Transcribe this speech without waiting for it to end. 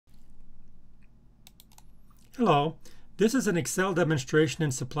Hello, this is an Excel demonstration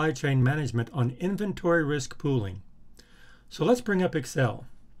in supply chain management on inventory risk pooling. So let's bring up Excel.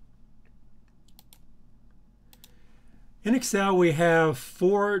 In Excel we have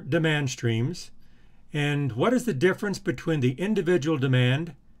 4 demand streams, and what is the difference between the individual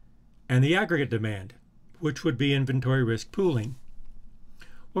demand and the aggregate demand, which would be inventory risk pooling?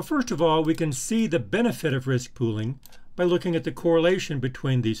 Well, first of all, we can see the benefit of risk pooling by looking at the correlation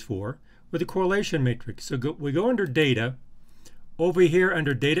between these 4 with the correlation matrix. So we go under Data, over here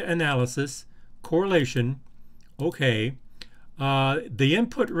under Data Analysis, Correlation, OK. The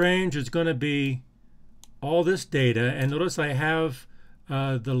input range is going to be all this data, and notice I have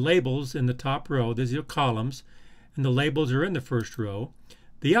the labels in the top row. These are columns, and the labels are in the first row.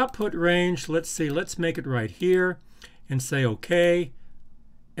 The output range, let's make it right here, and say OK.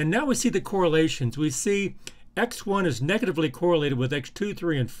 And now we see the correlations. We see X1 is negatively correlated with X2,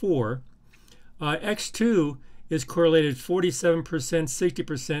 3, and 4. X2 is correlated 47%,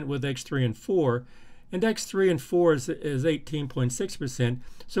 60% with X3 and 4, and X3 and 4 is 18.6%.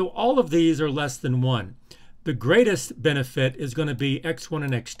 So all of these are less than 1. The greatest benefit is going to be X1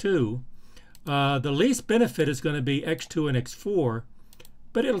 and X2. The least benefit is going to be X2 and X4,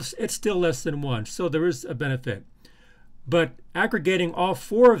 but it's still less than 1, so there is a benefit. But aggregating all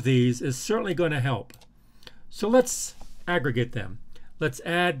 4 of these is certainly going to help. So let's aggregate them. Let's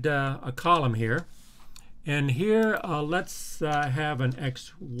add a column here. And here, let's have an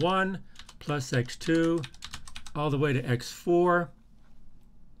X1 plus X2 all the way to X4.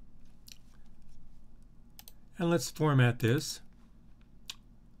 And let's format this.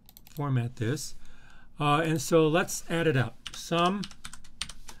 And so let's add it up. Sum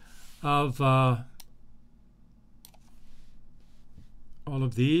of all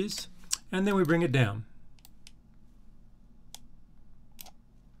of these. And then we bring it down.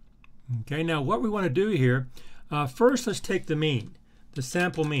 Okay, now what we want to do here, first let's take the mean, the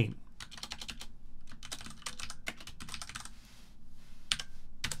sample mean.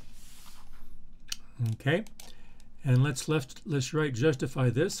 Okay, and let's right justify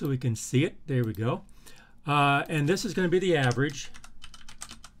this so we can see it. There we go. And this is going to be the average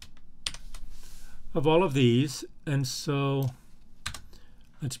of all of these. And so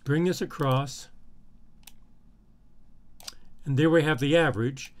let's bring this across. And there we have the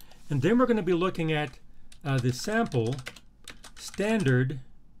average. And then we're going to be looking at the sample standard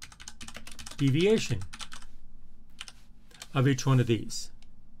deviation of each one of these.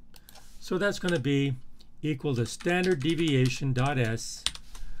 So that's going to be equal to standard deviation dot S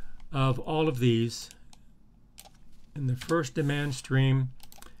of all of these in the first demand stream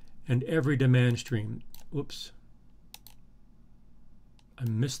and every demand stream. Whoops. I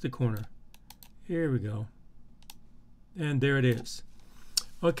missed the corner. Here we go. And there it is.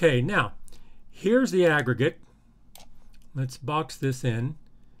 Okay, now here's the aggregate. Let's box this in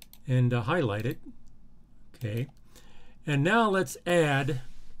and highlight it. Okay, and now let's add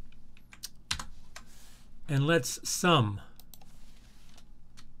and let's sum.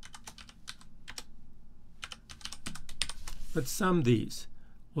 Let's sum these.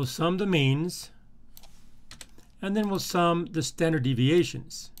 We'll sum the means, and then we'll sum the standard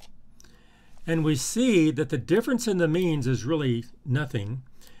deviations. And we see that the difference in the means is really nothing,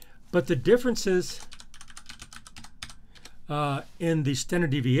 but the differences in the standard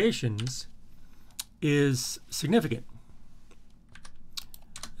deviations is significant.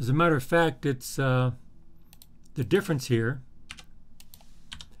 As a matter of fact, it's the difference here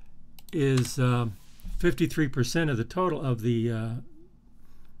is 53% of the total of the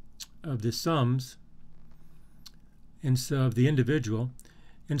sums, and so of the individual.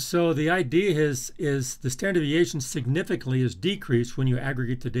 And so the idea is the standard deviation significantly is decreased when you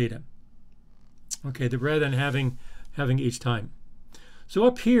aggregate the data. Okay, rather than having each time. So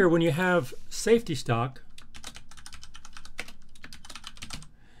up here, when you have safety stock,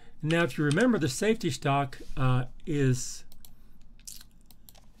 now if you remember, the safety stock is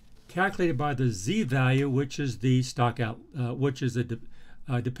calculated by the Z value, which is the stock out, which is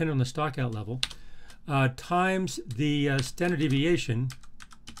dependent on the stock out level, times the standard deviation.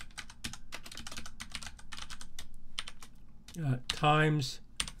 Times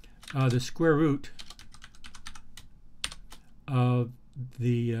the square root of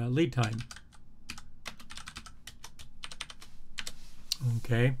the lead time.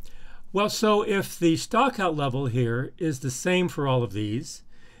 Okay, well, so if the stockout level here is the same for all of these,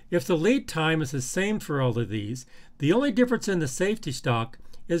 if the lead time is the same for all of these, the only difference in the safety stock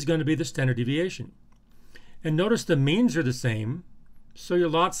is going to be the standard deviation. And notice the means are the same, so your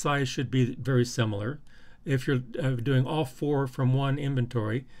lot size should be very similar. If you're doing all 4 from one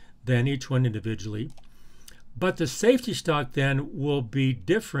inventory, then each one individually. But the safety stock then will be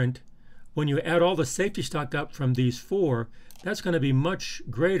different when you add all the safety stock up from these four. That's going to be much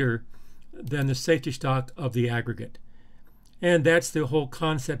greater than the safety stock of the aggregate. And that's the whole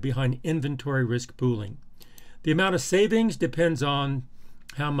concept behind inventory risk pooling. The amount of savings depends on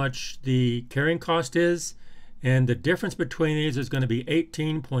how much the carrying cost is, and the difference between these is going to be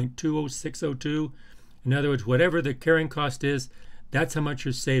 18.20602. In other words, whatever the carrying cost is, that's how much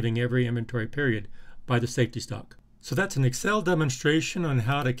you're saving every inventory period by the safety stock. So that's an Excel demonstration on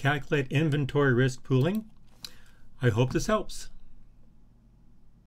how to calculate inventory risk pooling. I hope this helps.